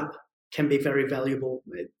things up can be very valuable,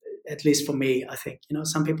 at least for me, I think.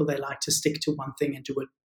 Some people, they like to stick to one thing and do it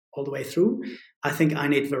all the way through. I think I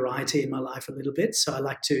need variety in my life a little bit, so I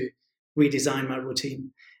like to redesign my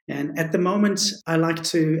routine. And at the moment, I like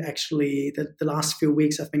to actually, the last few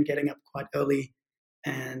weeks, I've been getting up quite early,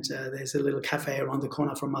 and there's a little cafe around the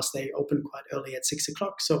corner from us. They open quite early at 6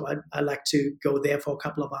 o'clock, so I like to go there for a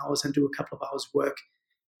couple of hours and do a couple of hours work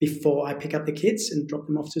before I pick up the kids and drop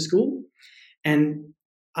them off to school. And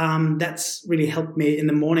that's really helped me in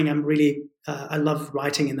the morning. I love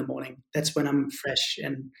writing in the morning. That's when I'm fresh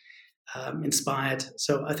and inspired.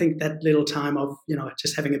 So I think that little time of,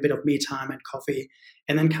 just having a bit of me time and coffee,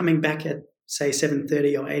 and then coming back at, say,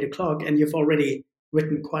 7:30 or 8 o'clock, and you've already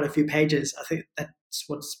written quite a few pages. I think that's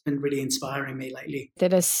what's been really inspiring me lately.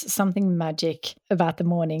 There is something magic about the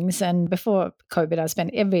mornings. And before COVID, I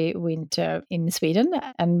spent every winter in Sweden,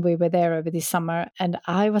 and we were there over this summer. And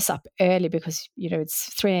I was up early because,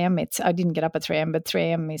 it's 3 a.m. I didn't get up at 3 a.m., but 3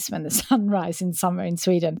 a.m. is when the sun rises in summer in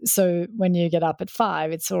Sweden. So when you get up at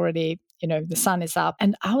 5, it's already, the sun is up.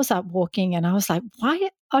 And I was out walking and I was like, why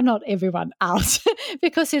are not everyone out?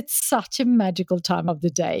 Because it's such a magical time of the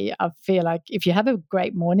day. I feel like if you have a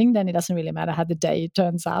great morning, then it doesn't really matter how the day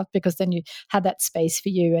turns out, because then you have that space for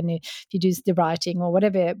you. And if you do the writing or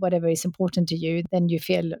whatever is important to you, then you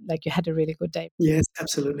feel like you had a really good day. Yes,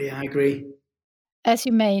 absolutely. I agree. As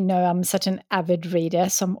you may know, I'm such an avid reader,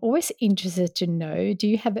 so I'm always interested to know, do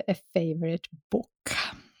you have a favorite book?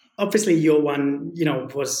 Obviously, your one,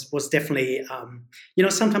 was definitely,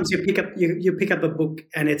 sometimes you pick up a book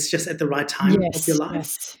and it's just at the right time of your life.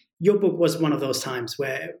 Yes. Your book was one of those times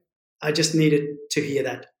where I just needed to hear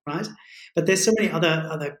that, right? But there's so many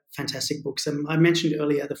other fantastic books. I mentioned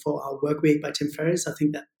earlier the 4-Hour Workweek by Tim Ferriss. I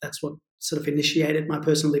think that's what sort of initiated my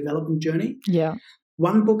personal development journey. Yeah.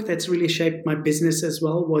 One book that's really shaped my business as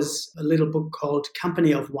well was a little book called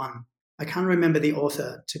Company of One. I can't remember the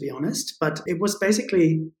author, to be honest, but it was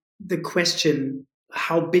basically the question,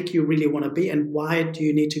 how big you really want to be and why do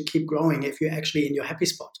you need to keep growing if you're actually in your happy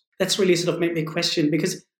spot? That's really sort of made me question,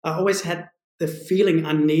 because I always had the feeling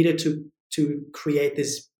I needed to create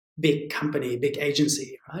this big company, big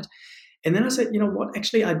agency, right? And then I said, what?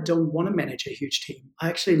 Actually, I don't want to manage a huge team. I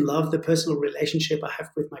actually love the personal relationship I have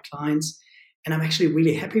with my clients, and I'm actually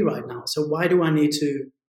really happy right now. So why do I need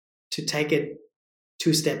to take it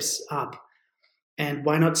 2 steps up? And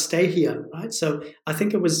why not stay here, right? So I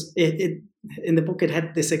think it was in the book, it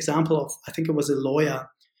had this example of, I think it was a lawyer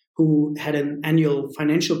who had an annual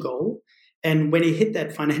financial goal. And when he hit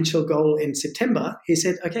that financial goal in September, he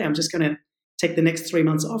said, okay, I'm just going to take the next 3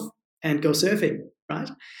 months off and go surfing,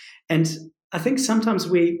 right? And I think sometimes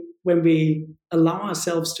when we allow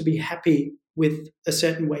ourselves to be happy with a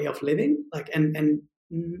certain way of living, and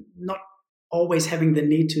not always having the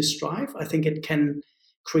need to strive, I think it can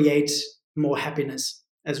create more happiness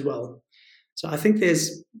as well. So I think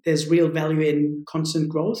there's real value in constant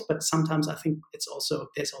growth, but sometimes I think there's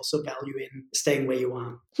also value in staying where you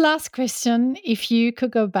are. Last question. If you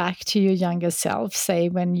could go back to your younger self, say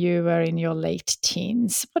when you were in your late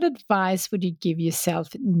teens, what advice would you give yourself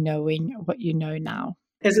knowing what you know now?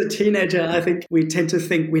 As a teenager, I think we tend to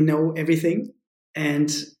think we know everything.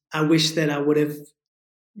 And I wish that I would have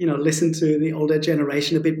listened to the older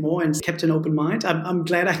generation a bit more and kept an open mind. I'm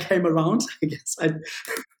glad I came around. I guess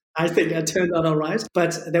I think I turned out all right.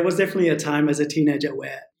 But there was definitely a time as a teenager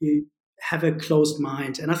where you have a closed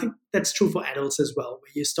mind. And I think that's true for adults as well,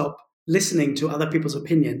 where you stop listening to other people's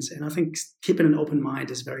opinions. And I think keeping an open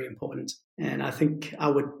mind is very important. And I think I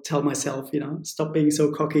would tell myself, stop being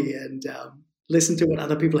so cocky and listen to what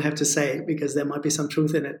other people have to say, because there might be some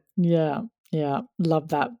truth in it. Yeah, love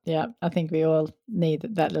that. Yeah, I think we all need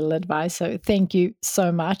that little advice. So thank you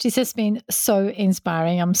so much. This has been so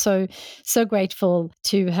inspiring. I'm so grateful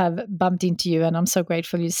to have bumped into you, and I'm so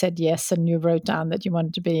grateful you said yes and you wrote down that you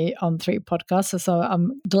wanted to be on 3 podcasts. So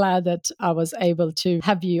I'm glad that I was able to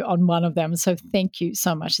have you on one of them. So thank you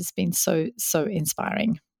so much. It's been so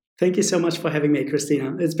inspiring. Thank you so much for having me,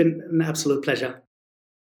 Christina. It's been an absolute pleasure.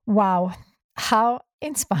 Wow, how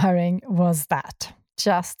inspiring was that?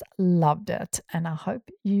 Just loved it. And I hope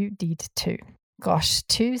you did too. Gosh,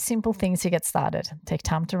 2 simple things to get started. Take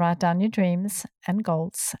time to write down your dreams and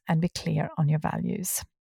goals and be clear on your values.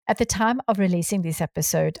 At the time of releasing this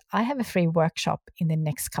episode, I have a free workshop in the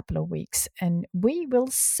next couple of weeks, and we will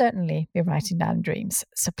certainly be writing down dreams.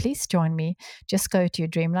 So please join me. Just go to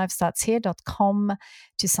dreamlifestartshere.com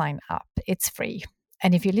to sign up. It's free.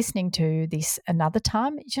 And if you're listening to this another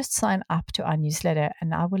time, just sign up to our newsletter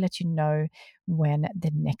and I will let you know when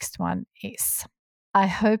the next one is. I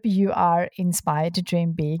hope you are inspired to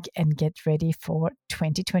dream big and get ready for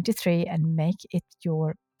 2023 and make it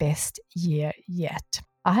your best year yet.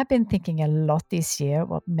 I have been thinking a lot this year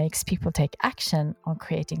what makes people take action on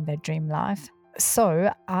creating their dream life.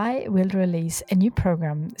 So I will release a new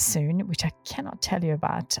program soon, which I cannot tell you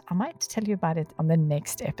about. I might tell you about it on the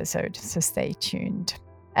next episode, so stay tuned.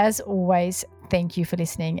 As always, thank you for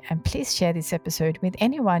listening, and please share this episode with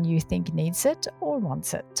anyone you think needs it or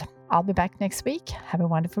wants it. I'll be back next week. Have a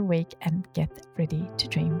wonderful week and get ready to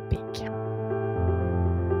dream big.